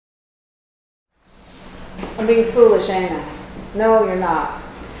I'm being foolish, ain't I? No, you're not.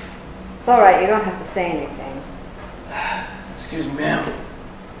 It's all right. You don't have to say anything. Excuse me, ma'am.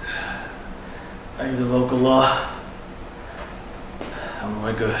 Are you the local law? I'm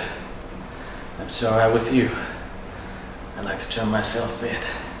Roy Good. If it's all right with you, I'd like to turn myself in.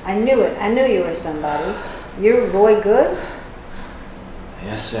 I knew it. I knew you were somebody. You're Roy Good?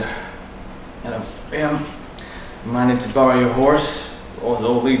 Yes, sir. And ma'am, minded to borrow your horse or the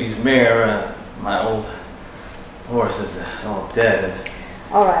old lady's mare? My old horse is all dead. And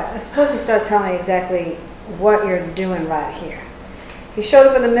All right. I suppose you start telling me exactly what you're doing right here. He showed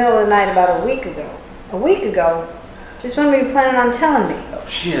up in the middle of the night about a week ago. A week ago? Just when were you planning on telling me? oh,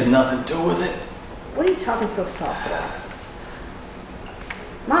 she had nothing to do with it. What are you talking so soft for?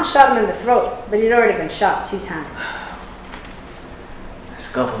 Ma shot him in the throat, but he'd already been shot 2 times. I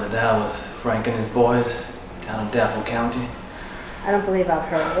scuffled it out with Frank and his boys down in Daffel County. I don't believe I've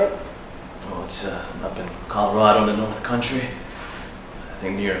heard of it. Oh, it's up in Colorado in the North Country. I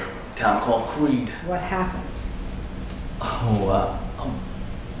think near a town called Creed. What happened?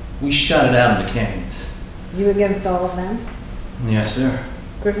 We shot it out in the canyons. You against all of them? Yes, sir.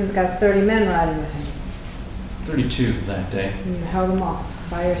 Griffin's got 30 men riding with him. 32 that day. And you held them off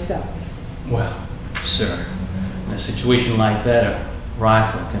by yourself. Well, sir, in a situation like that, a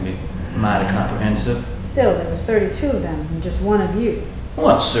rifle can be mighty comprehensive. Still, there was 32 of them and just one of you.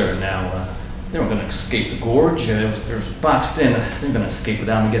 Well, sir, now, they weren't going to escape the gorge. They was boxed in. They're going to escape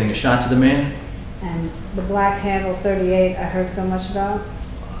without me getting a shot to the man. And the Black Handle 38 I heard so much about?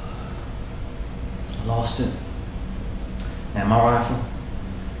 I lost it. And my rifle,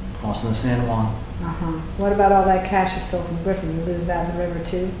 crossing the San Juan. Uh-huh. What about all that cash you stole from Griffin? You lose that in the river,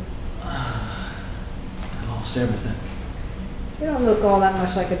 too? I lost everything. You don't look all that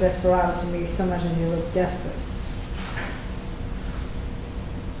much like a desperado to me, so much as you look desperate.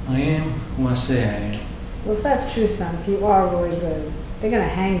 I am who I say I am. Well, if that's true, son, if you are really good, they're gonna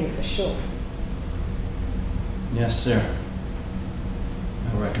hang you for sure. Yes, sir.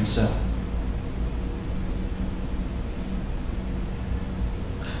 I reckon so.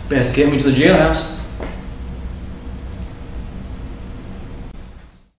 Best get me to the jailhouse.